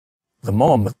the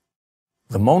Mom,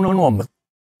 the Mononom,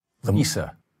 the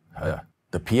Misa,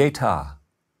 the Pietà,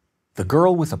 the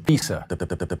girl with a pizza,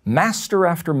 the master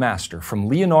after master, from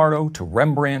Leonardo to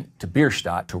Rembrandt to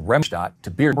Bierstadt to Remstadt to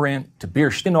Rembrandt to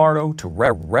Bierstadt, Leonardo to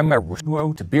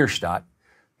Rembrandt to Bierstadt,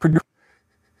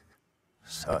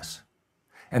 us.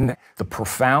 And the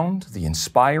profound, the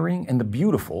inspiring, and the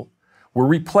beautiful were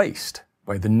replaced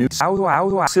by the new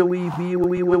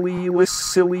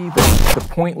silly, the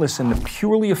pointless and the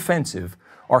purely offensive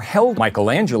are held.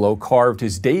 Michelangelo carved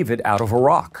his David out of a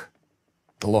rock.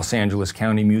 The Los Angeles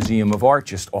County Museum of Art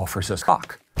just offers us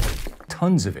cock.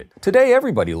 Tons of it. Today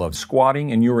everybody loves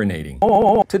squatting and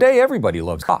urinating. Today everybody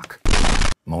loves cock.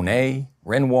 Monet,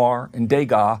 Renoir, and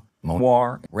Degas.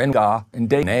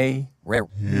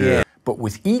 Yeah. But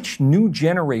with each new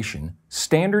generation,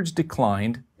 standards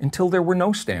declined until there were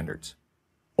no standards.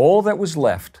 All that was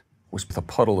left was a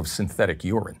puddle of synthetic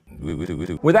urine.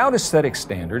 Without aesthetic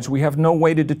standards, we have no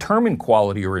way to determine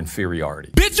quality or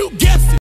inferiority. Bitch, you guessed it!